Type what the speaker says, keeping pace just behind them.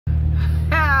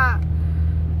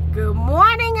Good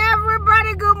morning,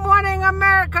 everybody. Good morning,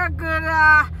 America. Good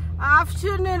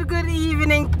afternoon, good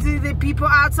evening to the people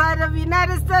outside of the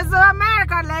United States of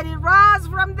America. Lady Ross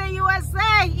from the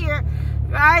USA here.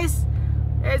 Guys,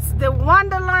 it's the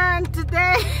Wonderland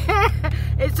today.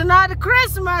 It's not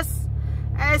Christmas.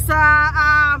 It's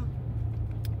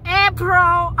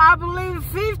April, I believe,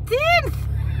 15th.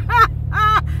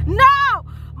 No,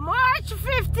 March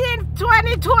 15th,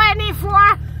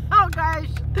 2024. Oh gosh,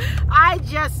 I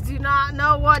just do not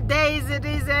know what days it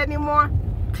is anymore.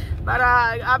 But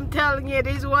I'm telling you, it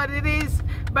is what it is.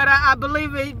 But I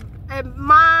believe it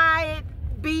might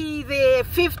be the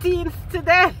 15th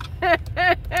today.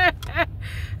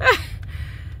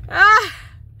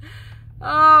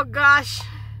 Oh gosh,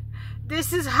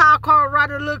 this is how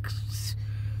Colorado looks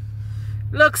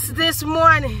this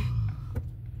morning.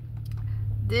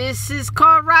 This is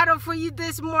Colorado for you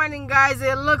this morning, guys.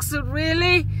 It looks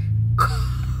really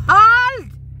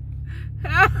cold.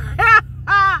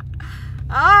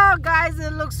 Oh, guys,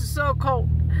 it looks so cold.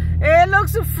 It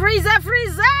looks freezing.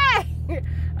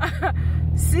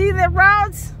 See the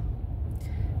roads?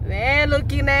 They ain't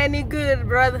looking any good,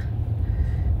 brother.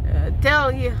 I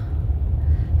tell you.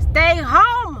 Stay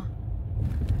home.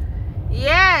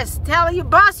 Yes, tell your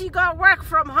boss you got work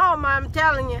from home, I'm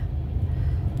telling you.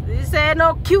 This ain't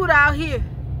no cute out here.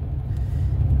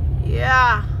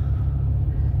 Yeah.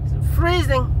 It's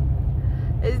freezing.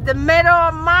 It's the middle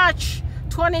of March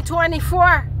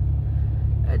 2024.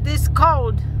 This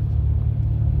cold.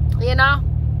 You know?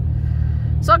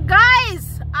 So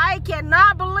guys, I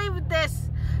cannot believe this.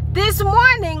 This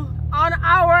morning on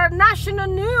our national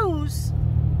news,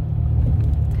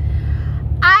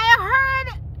 I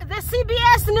heard the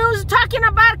CBS News talking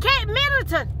about Kate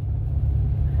Middleton.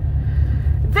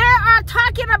 They are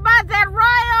talking about the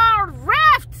Royal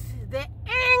Rift, the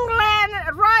England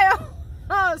Royal.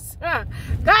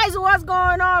 Guys, what's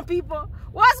going on, people?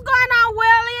 What's going on,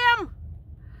 William?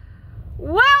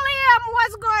 William,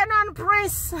 what's going on,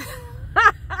 Prince?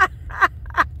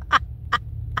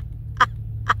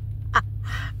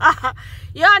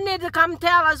 Y'all need to come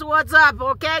tell us what's up,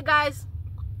 okay, guys?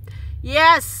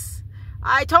 Yes,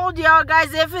 I told y'all,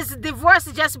 guys, if it's a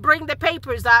divorce, just bring the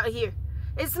papers out here.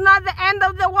 It's not the end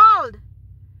of the world,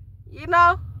 you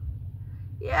know?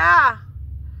 Yeah,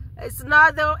 it's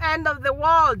not the end of the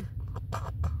world.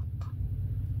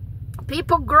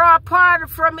 People grow apart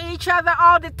from each other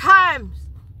all the time,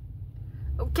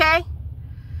 okay?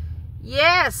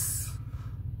 Yes.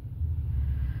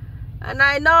 And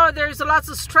I know there's lots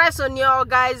of stress on y'all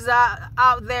guys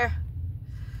out there.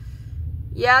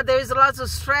 Yeah, there's lots of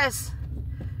stress.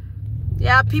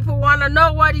 Yeah, people want to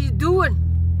know what you're doing.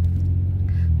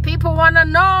 People want to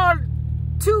know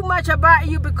too much about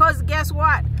you because guess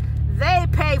what? They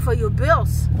pay for your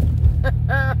bills.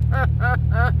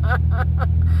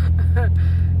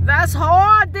 That's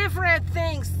whole different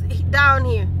things down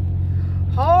here.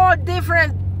 Whole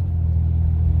different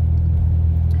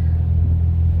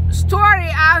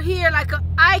story out here. Like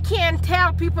I can't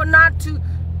tell people not to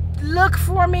look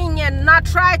for me and not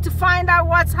try to find out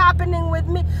what's happening with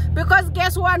me because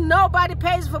guess what? Nobody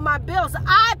pays for my bills.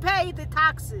 I pay the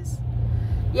taxes.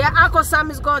 Yeah, Uncle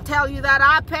Sam is going to tell you that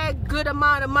I pay a good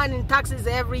amount of money in taxes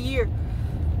every year.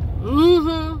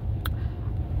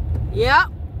 Yeah.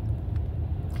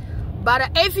 But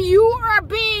if you are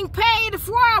being paid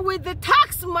for with the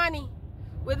tax money,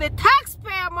 with the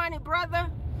taxpayer money, brother,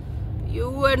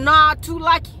 you were not too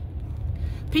lucky.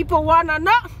 People want to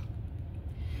know.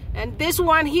 And this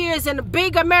one here is in the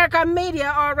big American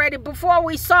media already. Before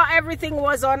we saw everything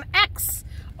was on X,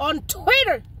 on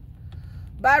Twitter.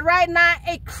 But right now,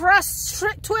 across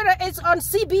Twitter, it's on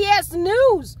CBS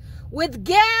News with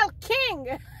Gayle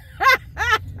King.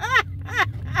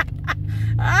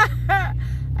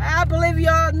 I believe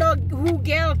y'all know who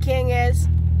Gayle King is.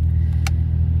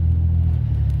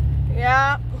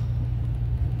 Yeah.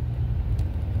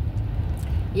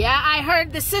 Yeah, I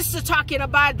heard the sister talking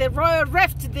about the Royal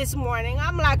Rift this morning.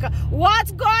 I'm like,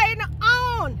 what's going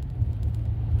on?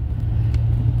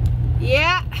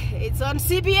 Yeah, it's on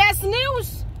CBS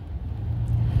News.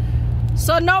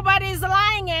 So nobody's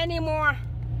lying anymore.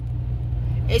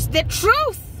 It's the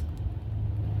truth.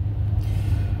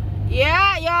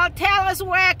 Yeah, y'all tell us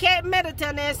where Kate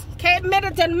Middleton is. Kate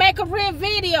Middleton, make a real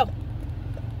video.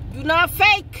 Do not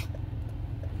fake.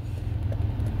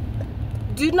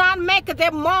 Do not make the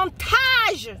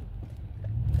montage.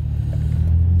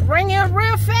 Bring your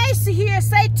real face here.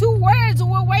 Say 2 words.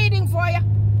 We're waiting for you.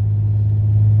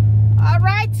 All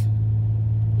right?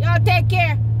 Y'all take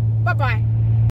care. Bye-bye.